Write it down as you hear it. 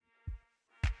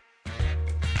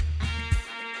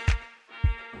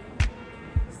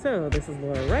So this is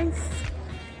Laura Rice,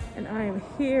 and I am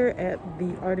here at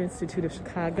the Art Institute of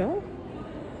Chicago.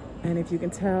 And if you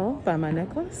can tell by my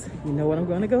necklace, you know what I'm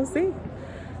going to go see.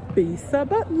 Bisa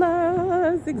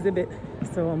Butler's exhibit.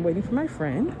 So I'm waiting for my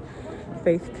friend,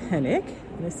 Faith Pennick.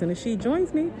 And as soon as she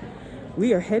joins me,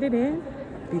 we are headed in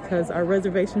because our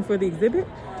reservation for the exhibit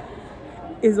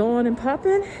is on and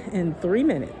popping in 3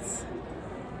 minutes.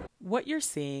 What you're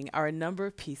seeing are a number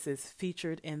of pieces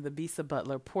featured in the Bisa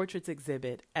Butler Portraits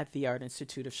exhibit at the Art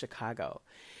Institute of Chicago.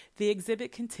 The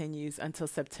exhibit continues until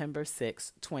September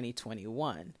 6,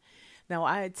 2021. Now,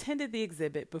 I attended the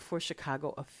exhibit before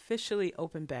Chicago officially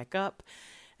opened back up,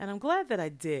 and I'm glad that I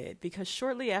did because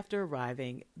shortly after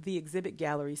arriving, the exhibit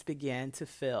galleries began to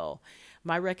fill.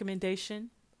 My recommendation,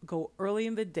 go early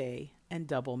in the day and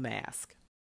double mask.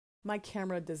 My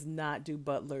camera does not do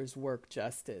Butler's work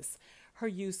justice. Her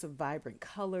use of vibrant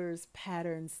colors,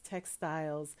 patterns,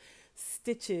 textiles,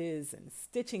 stitches, and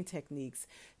stitching techniques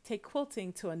take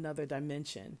quilting to another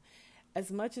dimension.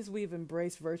 As much as we've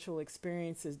embraced virtual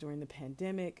experiences during the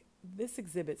pandemic, this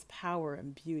exhibit's power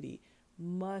and beauty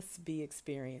must be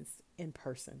experienced in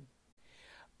person.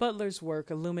 Butler's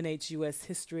work illuminates U.S.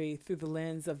 history through the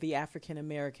lens of the African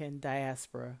American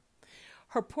diaspora.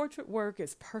 Her portrait work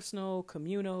is personal,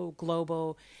 communal,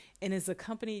 global, and is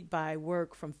accompanied by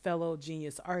work from fellow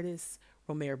genius artists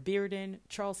Romare Bearden,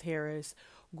 Charles Harris,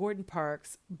 Gordon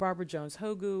Parks, Barbara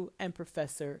Jones-Hogu, and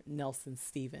Professor Nelson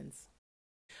Stevens.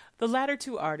 The latter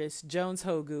two artists,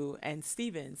 Jones-Hogu and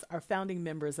Stevens, are founding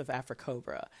members of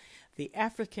AfriCobra, the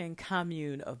African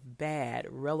commune of bad,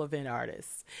 relevant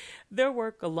artists. Their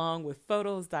work, along with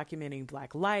photos documenting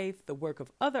Black life, the work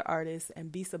of other artists,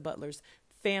 and Bisa Butler's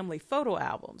family photo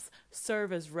albums,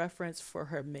 serve as reference for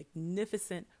her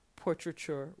magnificent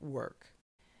portraiture work.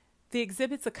 The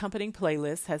exhibit's accompanying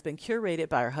playlist has been curated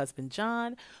by her husband,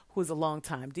 John, who is a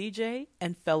longtime DJ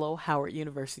and fellow Howard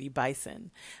University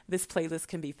Bison. This playlist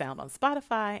can be found on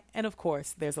Spotify, and of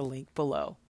course, there's a link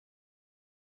below.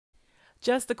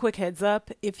 Just a quick heads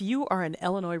up, if you are an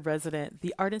Illinois resident,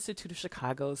 the Art Institute of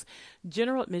Chicago's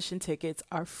general admission tickets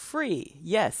are free.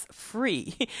 Yes,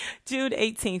 free. June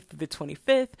 18th to the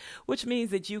 25th, which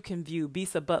means that you can view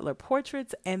Bisa Butler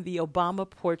portraits and the Obama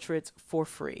portraits for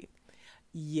free.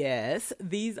 Yes,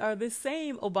 these are the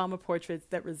same Obama portraits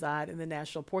that reside in the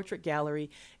National Portrait Gallery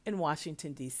in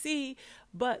Washington, D.C.,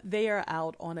 but they are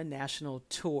out on a national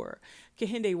tour.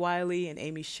 Kehinde Wiley and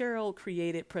Amy Sherrill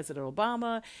created President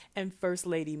Obama and First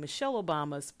Lady Michelle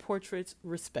Obama's portraits,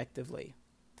 respectively.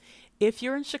 If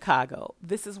you're in Chicago,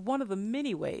 this is one of the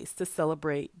many ways to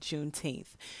celebrate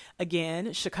Juneteenth.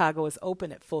 Again, Chicago is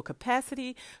open at full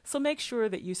capacity, so make sure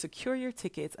that you secure your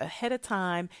tickets ahead of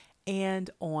time and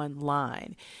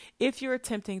online. If you're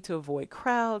attempting to avoid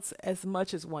crowds as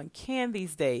much as one can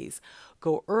these days,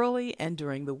 go early and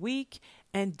during the week,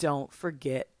 and don't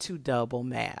forget to double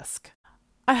mask.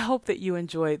 I hope that you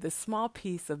enjoyed this small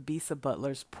piece of Bisa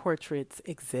Butler's portraits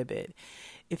exhibit.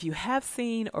 If you have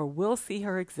seen or will see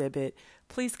her exhibit,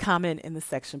 please comment in the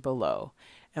section below.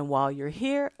 And while you're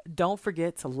here, don't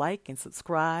forget to like and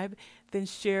subscribe, then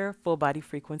share Full Body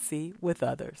Frequency with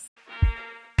others.